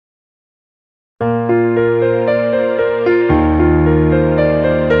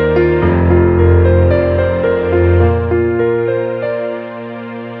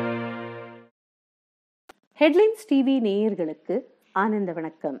Headlines TV நேயர்களுக்கு ஆனந்த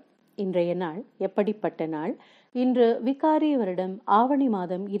வணக்கம். இன்றைய நாள் எப்படிப்பட்ட நாள்? இன்று விகாரி வருடம் ஆவணி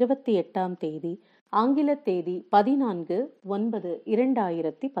மாதம் 28ஆம் தேதி, ஆங்கில தேதி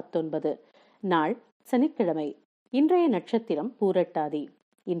 14/9/2019. நாள் சனிக்கிழமை. இன்றைய நட்சத்திரம் பூரட்டாதி.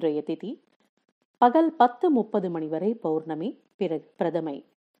 இன்றைய திதி பகல் 10:30 மணி வரை பௌர்ணமி, பிறகு பிரதமை.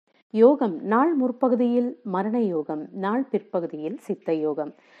 யோகம் நாள் முற்பகுதியில் மரண யோகம், நாள் பிற்பகுதியில் சித்த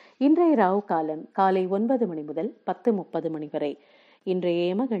யோகம். இன்றைய ராவு காலம் காலை 9 மணி முதல் 10:30 மணி வரை. இன்றைய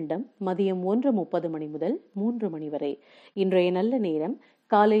யமகண்டம் மதியம் 1:30 மணி முதல் 3 மணி வரை. இன்றைய நல்ல நேரம்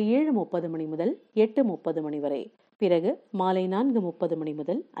காலை 7:30 மணி முதல் 8:30 மணி வரை, பிறகு மாலை 4:30 மணி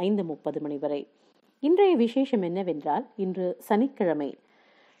முதல் 5:30 மணி வரை. இன்றைய விசேஷம் என்னவென்றால், இன்று சனிக்கிழமை.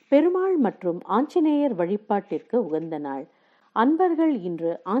 பெருமாள் மற்றும் ஆஞ்சநேயர் வழிபாட்டிற்கு உகந்த நாள். அன்பர்கள்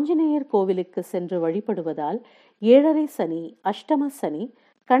இன்று ஆஞ்சநேயர் கோவிலுக்கு சென்று வழிபடுவதால் 7.5 சனி, அஷ்டம சனி,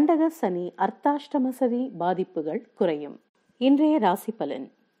 கண்டக சனி, அர்த்தாஷ்டம சனி பாதிப்புகள் குறையும். இன்றைய ராசி பலன்.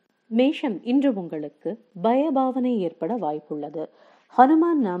 மேஷம், இன்று உங்களுக்கு பயபாவனை ஏற்பட வாய்ப்புள்ளது.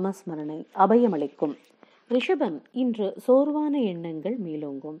 ஹனுமான் நாமஸ்மரணை அபயமளிக்கும். ரிஷபம், இன்று சோர்வான எண்ணங்கள்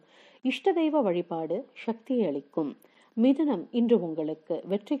மேலோங்கும். இஷ்ட தெய்வ வழிபாடு சக்தியை அளிக்கும். மிதுனம், இன்று உங்களுக்கு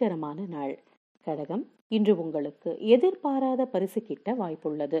வெற்றிகரமான நாள். கடகம், இன்று உங்களுக்கு எதிர்பாராத பரிசு கிட்ட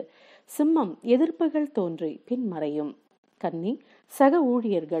வாய்ப்புள்ளது. சிம்மம், எதிர்ப்புகள் தோன்றி பின்மறையும். கன்னி, சக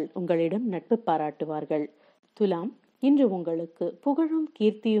ஊழியர்கள் உங்களிடம் நட்பு பாராட்டுவார்கள். துலாம், இன்று உங்களுக்கு புகழும்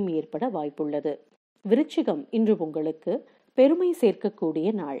கீர்த்தியும் ஏற்பட வாய்ப்புள்ளது. விருச்சிகம், இன்று உங்களுக்கு பெருமை சேர்க்கக்கூடிய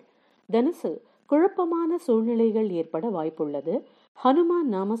நாள். தனுசு, குழப்பமான சூழ்நிலைகள் ஏற்பட வாய்ப்புள்ளது. ஹனுமான்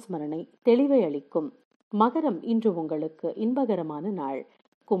நாமஸ்மரணை தெளிவை அளிக்கும். மகரம், இன்று உங்களுக்கு இன்பகரமான நாள்.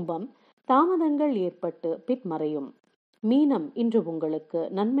 கும்பம், தாமதங்கள் ஏற்பட்டு பின்மறையும். மீனம், இன்று உங்களுக்கு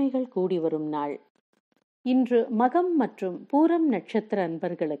நன்மைகள் கூடி வரும் நாள். இன்று மகம் மற்றும் பூரம் நட்சத்திர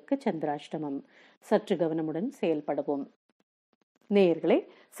அன்பர்களுக்கு சந்திராஷ்டமம். சற்று கவனமுடன் செயல்படவும். நேயர்களே,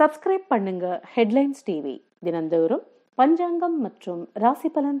 சப்ஸ்கிரைப் பண்ணுங்க ஹெட்லைன்ஸ் டிவி. தினந்தோறும் பஞ்சாங்கம் மற்றும்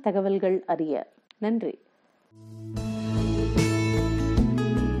ராசி பலன் தகவல்கள் அறிய. நன்றி.